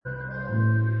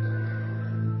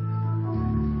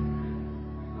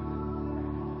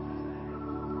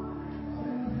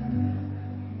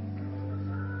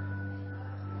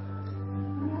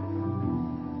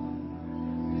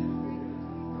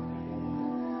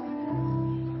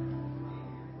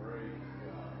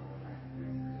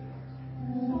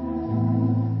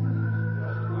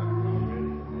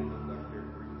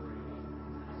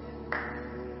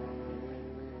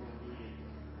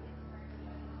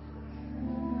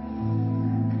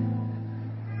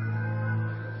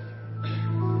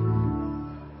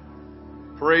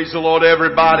Praise the Lord,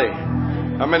 everybody.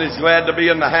 How many's glad to be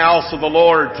in the house of the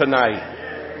Lord tonight?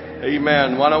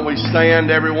 Amen. Why don't we stand?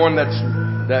 Everyone that's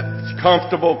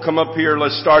comfortable, come up here.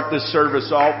 Let's start this service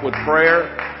off with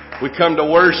prayer. We come to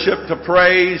worship, to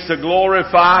praise, to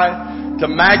glorify, to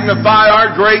magnify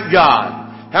our great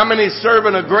God. How many's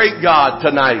serving a great God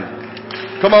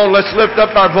tonight? Come on, let's lift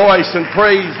up our voice and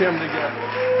praise Him together.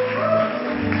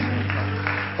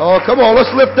 Oh, come on, let's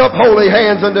lift up holy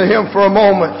hands unto Him for a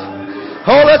moment.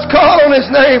 Oh, let's call on His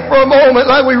name for a moment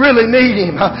like we really need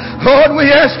Him. Lord, we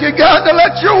ask you, God, to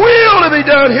let your will to be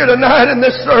done here tonight in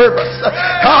this service.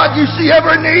 God, you see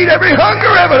every need, every hunger,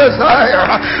 every desire.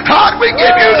 God, we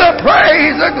give you the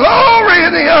praise, the glory,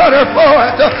 and the honor for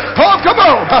it. Oh, come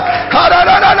on. Come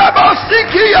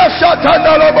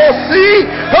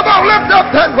on, lift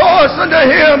up that voice unto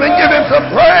Him and give Him some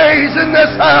praise in this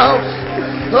house.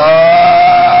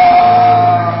 Oh!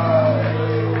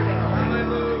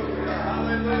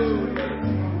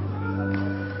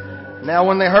 Now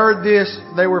when they heard this,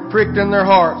 they were pricked in their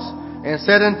hearts, and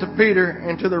said unto Peter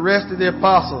and to the rest of the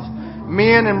apostles,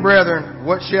 Men and brethren,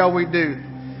 what shall we do?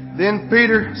 Then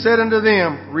Peter said unto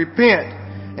them, Repent,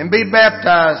 and be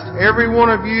baptized, every one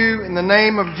of you, in the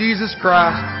name of Jesus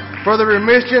Christ, for the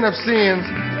remission of sins,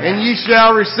 and ye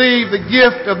shall receive the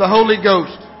gift of the Holy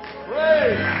Ghost.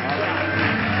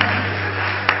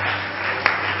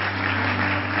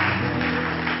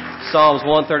 Psalms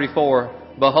 134.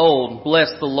 Behold, bless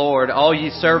the Lord, all ye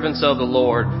servants of the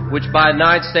Lord, which by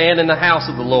night stand in the house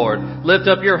of the Lord. Lift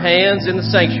up your hands in the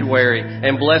sanctuary,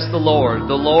 and bless the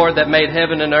Lord that made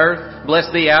heaven and earth.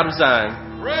 Bless thee out of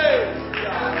Zion. Praise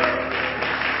God.